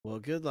Well,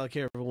 good luck,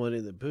 everyone,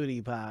 in the booty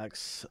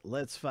box.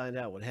 Let's find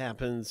out what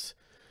happens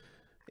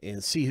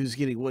and see who's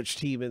getting which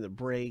team in the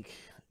break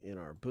in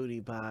our booty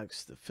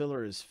box. The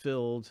filler is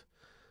filled.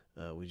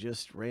 We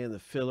just ran the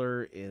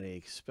filler, in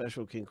a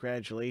special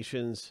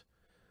congratulations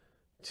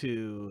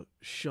to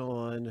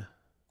Sean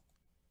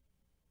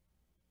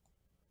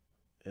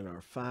and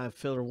our 5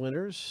 filler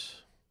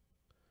winners: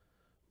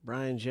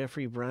 Brian,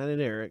 Jeffrey, Brian,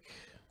 and Eric.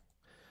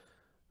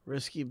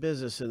 Risky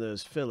business in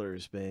those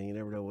fillers, man. You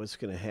never know what's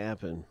going to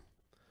happen.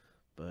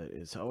 But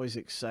it's always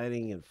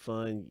exciting and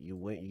fun. You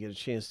get a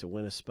chance to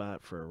win a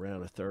spot for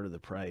around a third of the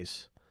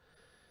price.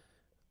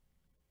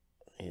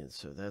 And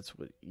so that's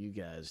what you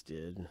guys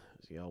did.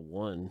 Y'all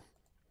won.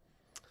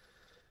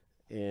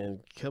 And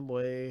come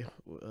away,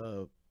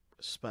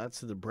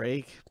 spots of the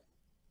break,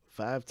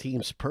 5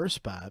 teams per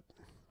spot.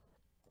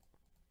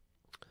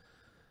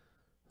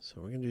 So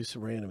we're going to do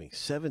some randoming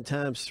 7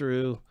 times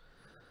through.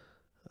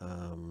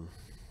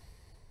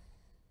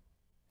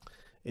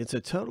 It's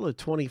a total of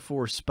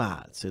 24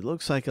 spots. It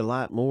looks like a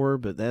lot more,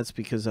 but that's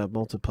because I've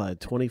multiplied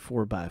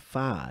 24 by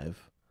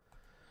 5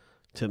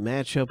 to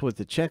match up with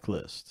the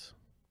checklist.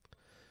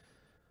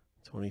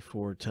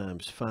 24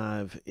 times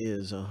 5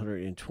 is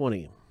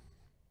 120.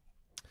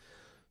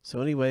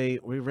 So anyway,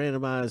 we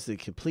randomized the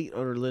complete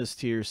owner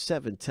list here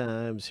 7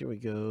 times. Here we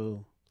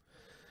go.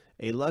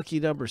 A lucky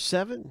number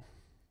 7.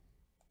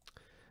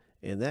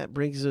 And that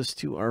brings us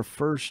to our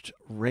first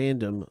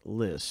random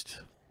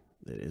list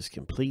that is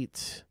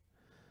complete.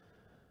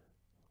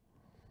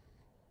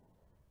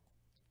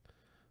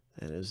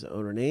 That is the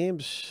owner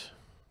names.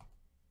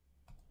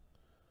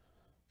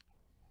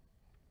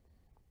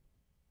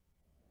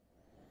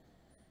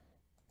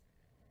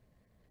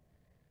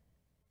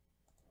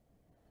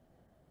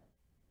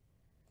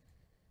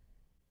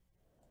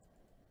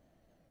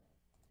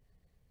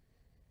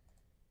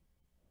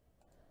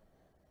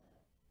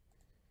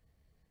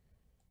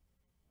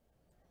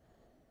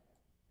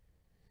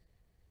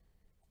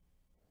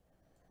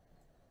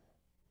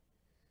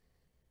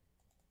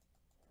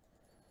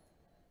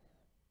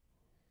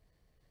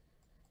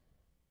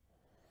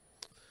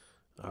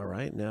 All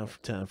right, now for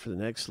time for the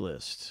next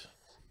list.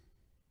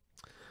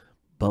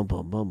 Bum,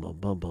 bum, bum, bum,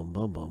 bum, bum,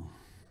 bum, bum.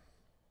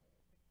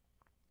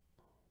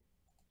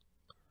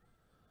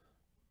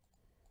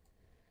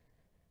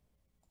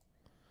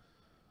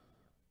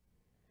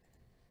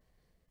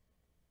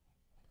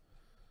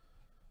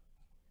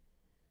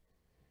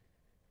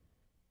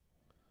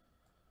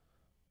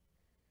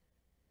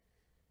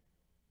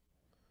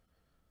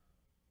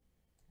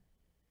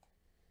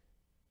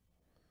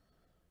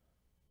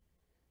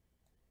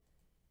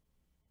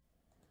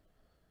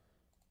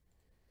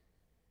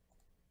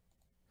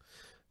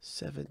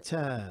 Seven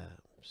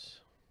times.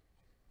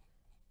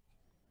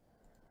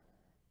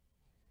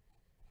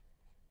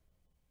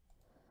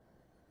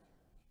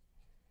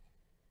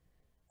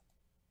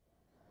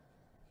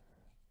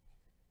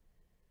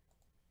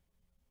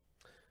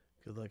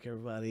 Good luck,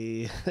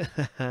 everybody.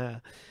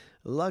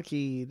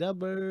 Lucky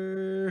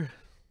number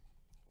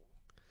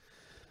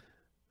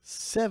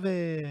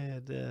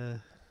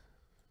 7.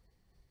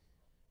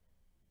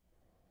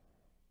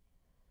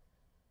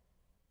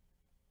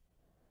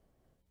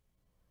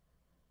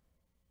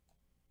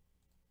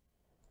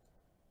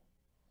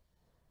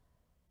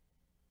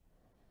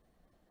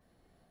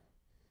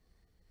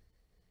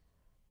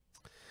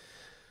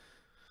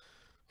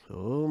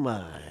 Oh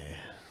my.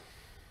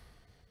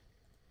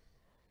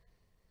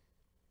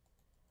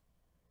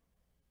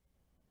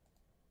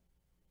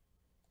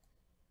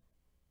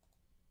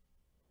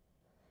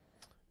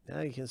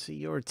 Now you can see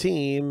your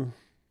team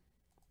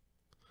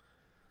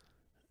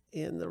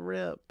in the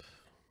rip.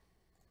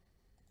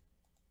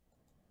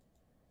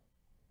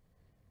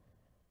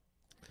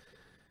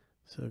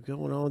 So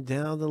going on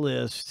down the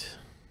list.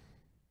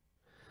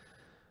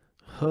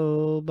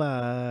 Oh,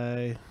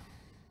 bye.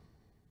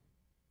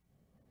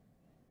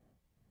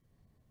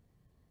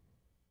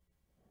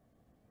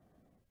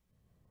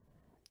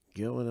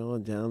 Going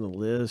on down the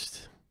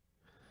list.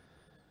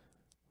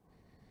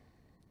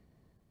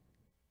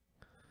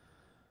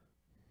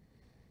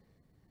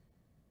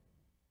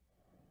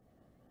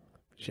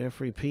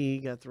 Jeffrey P.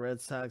 got the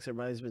Red Sox.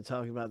 Everybody's been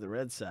talking about the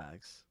Red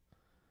Sox.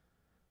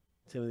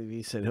 Timothy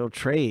V said he'll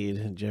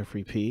trade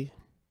Jeffrey P.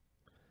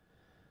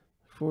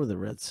 for the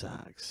Red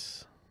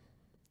Sox.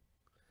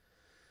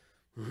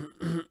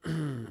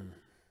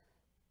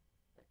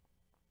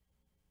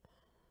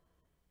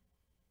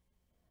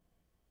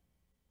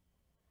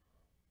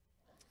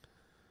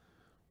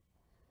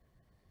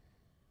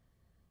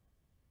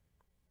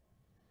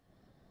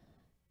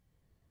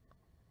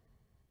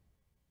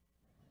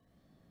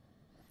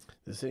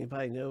 Does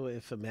anybody know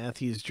if a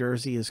Matthews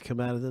jersey has come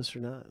out of this or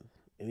not?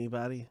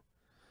 Anybody?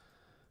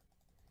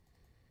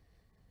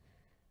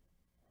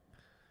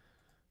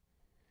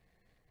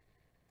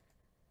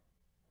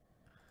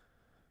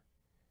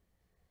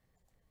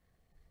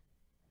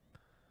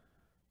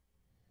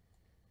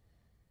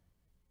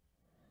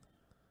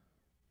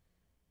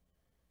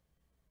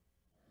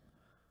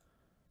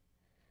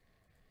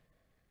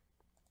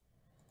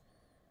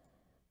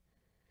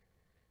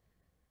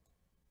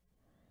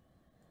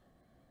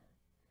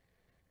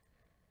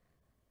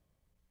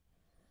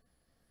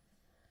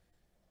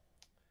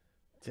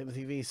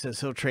 Timothy V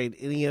says he'll trade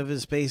any of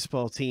his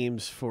baseball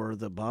teams for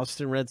the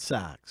Boston Red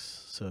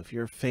Sox. So if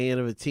you're a fan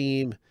of a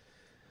team,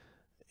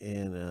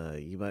 and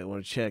you might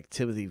want to check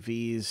Timothy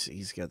V's,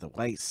 he's got the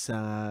White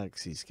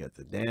Sox, he's got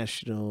the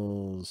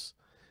Nationals,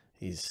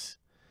 he's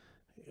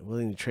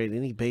willing to trade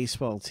any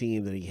baseball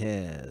team that he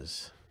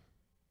has.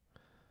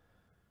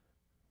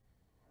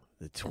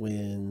 The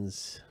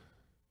Twins.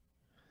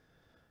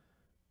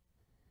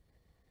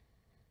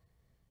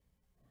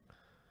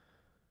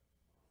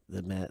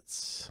 The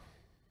Mets.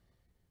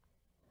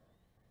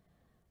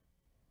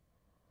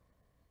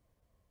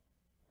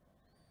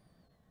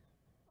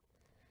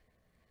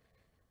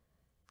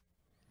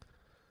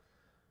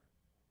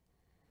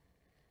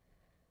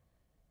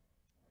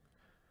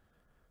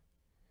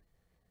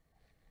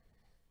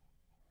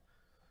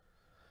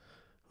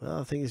 Well,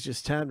 I think it's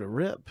just time to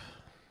rip.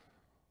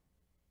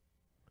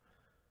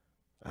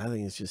 I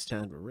think it's just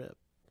time to rip.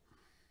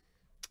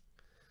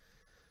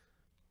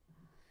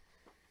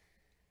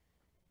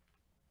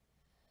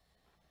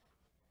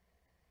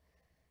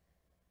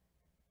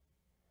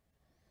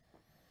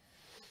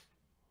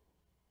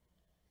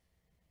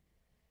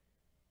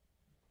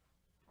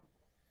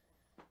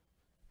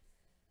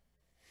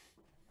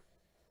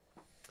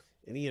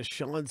 Any of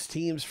Sean's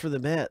teams for the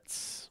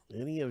Mets?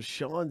 Any of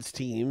Sean's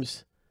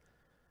teams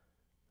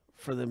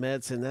for the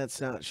Mets? And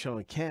that's not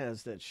Sean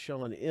Kaz, that's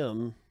Sean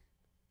M.,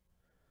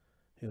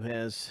 who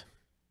has,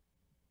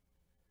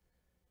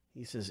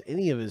 he says,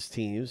 any of his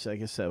teams. I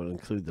guess that would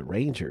include the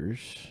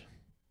Rangers.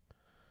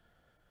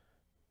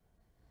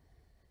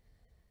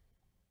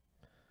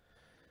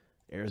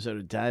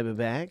 Arizona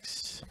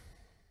Diamondbacks.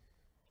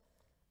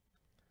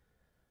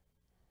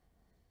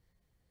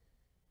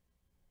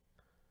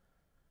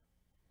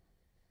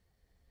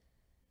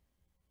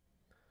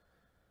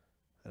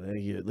 I know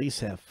you at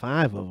least have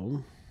 5 of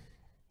them.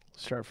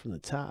 Start from the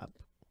top.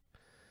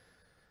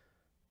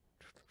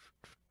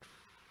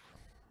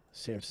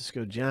 San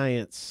Francisco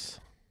Giants.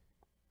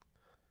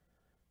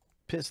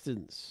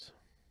 Pistons.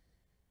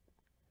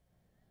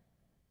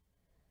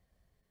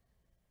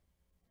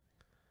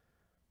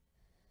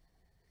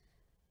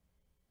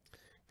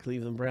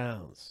 Cleveland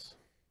Browns.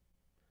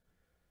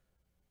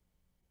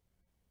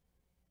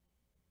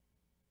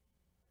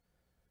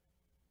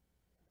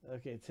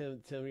 Okay,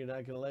 Tim, you're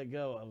not going to let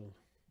go of him.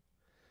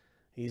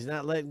 He's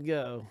not letting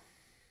go.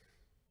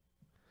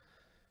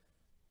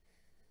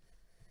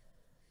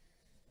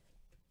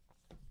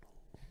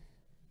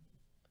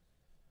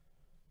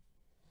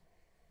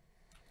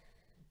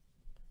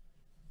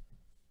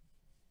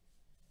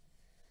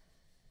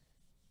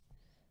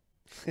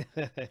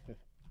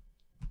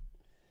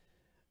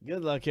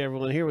 Good luck,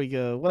 everyone. Here we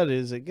go. What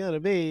is it going to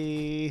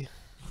be?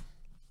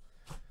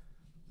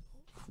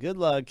 Good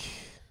luck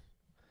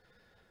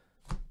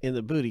in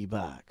the booty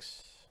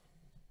box.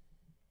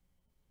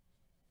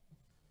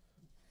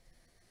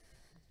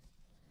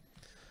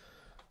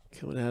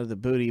 Coming out of the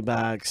booty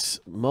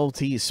box,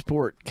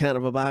 multi-sport kind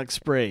of a box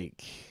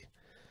break.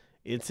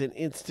 It's an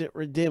instant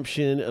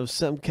redemption of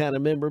some kind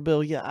of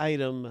memorabilia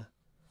item.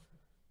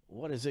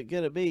 What is it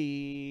going to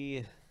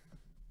be?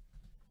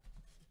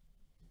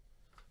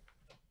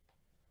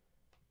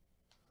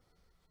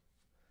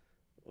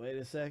 Wait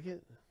a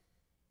second.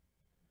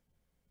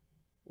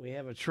 We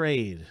have a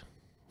trade.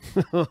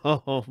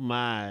 Oh,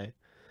 my.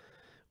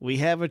 We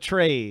have a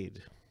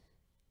trade.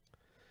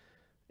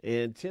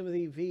 And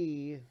Timothy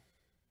V.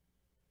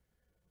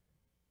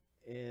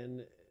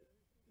 And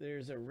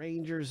there's a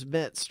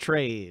Rangers-Mets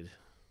trade.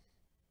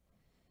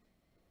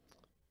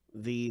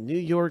 The New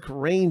York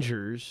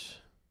Rangers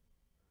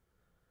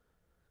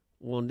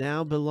will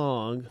now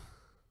belong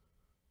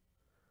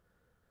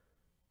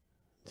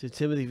to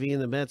Timothy V,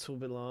 and the Mets will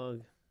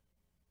belong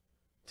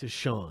to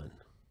Sean.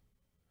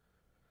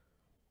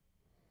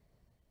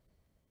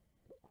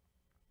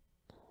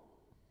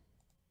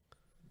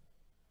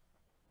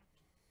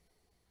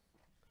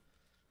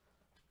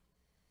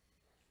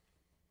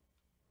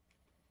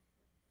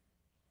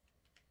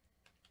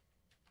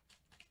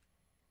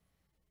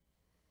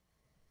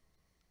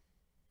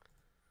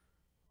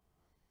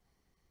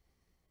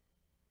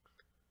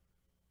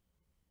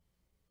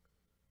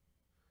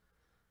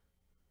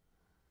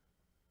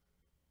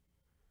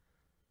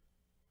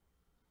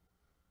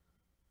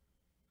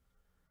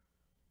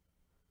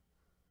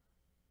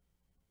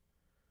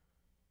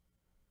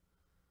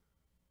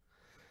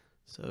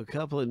 So a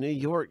couple of New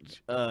York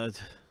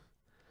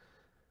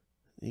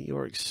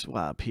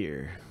swap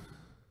here.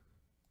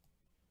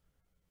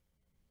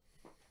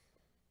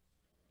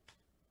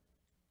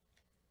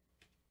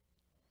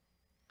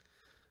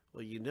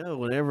 Well, you know,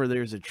 whenever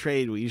there's a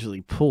trade, we usually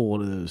pull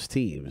one of those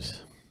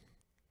teams.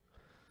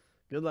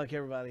 Good luck,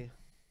 everybody.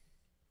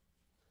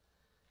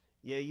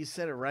 Yeah, you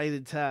said it right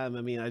in time.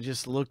 I mean, I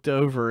just looked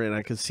over and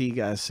I could see you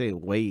guys saying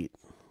wait.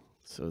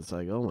 So it's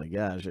like, oh my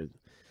gosh.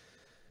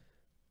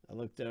 I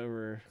looked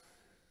over.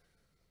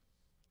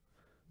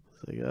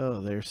 It's like, oh,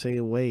 they're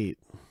saying wait.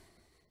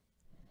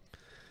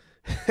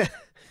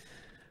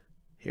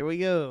 Here we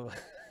go.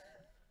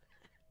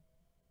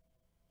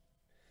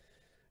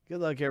 Good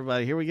luck,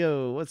 everybody. Here we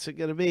go. What's it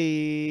going to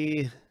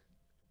be?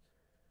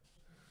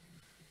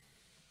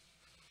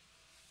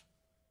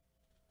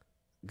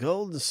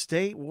 Golden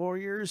State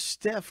Warriors,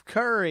 Steph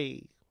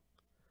Curry.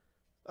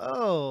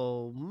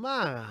 Oh,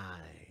 my.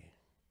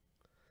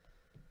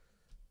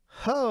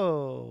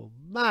 Oh,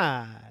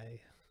 my.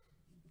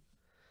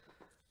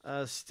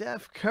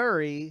 Steph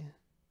Curry,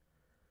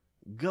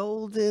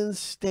 Golden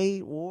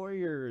State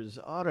Warriors,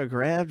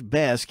 autographed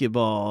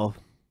basketball.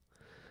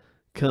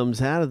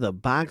 Comes out of the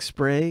box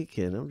break,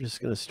 and I'm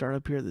just going to start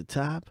up here at the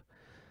top.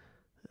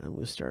 I'm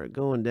going to start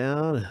going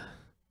down.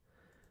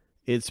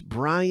 It's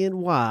Brian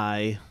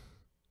Y.,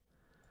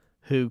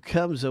 who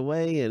comes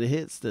away and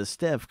hits the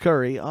Steph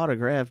Curry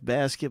autographed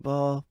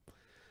basketball.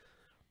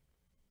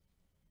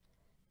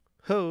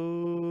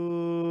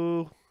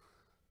 Ho!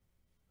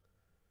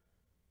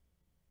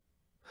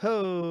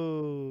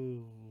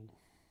 Ho!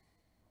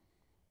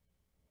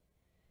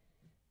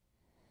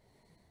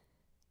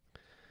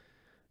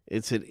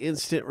 It's an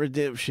instant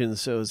redemption,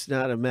 so it's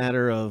not a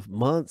matter of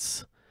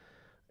months.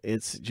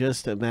 It's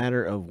just a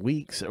matter of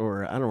weeks,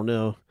 or I don't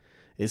know.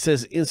 It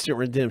says instant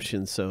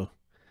redemption, so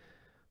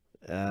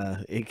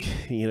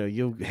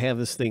you'll have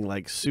this thing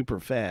like super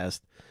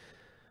fast.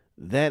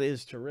 That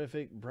is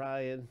terrific,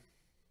 Brian.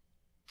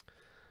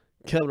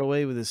 Coming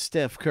away with his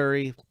Steph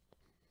Curry.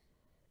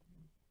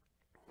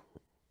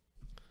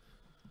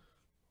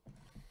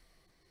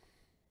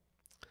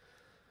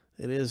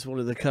 It is one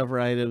of the cover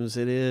items.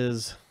 It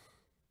is.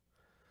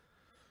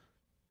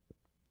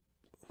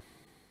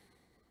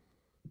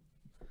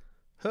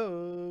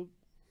 Ho!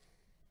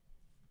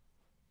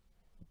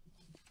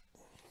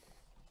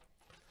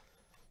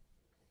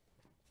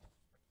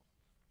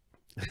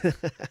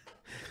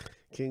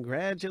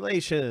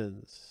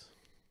 Congratulations.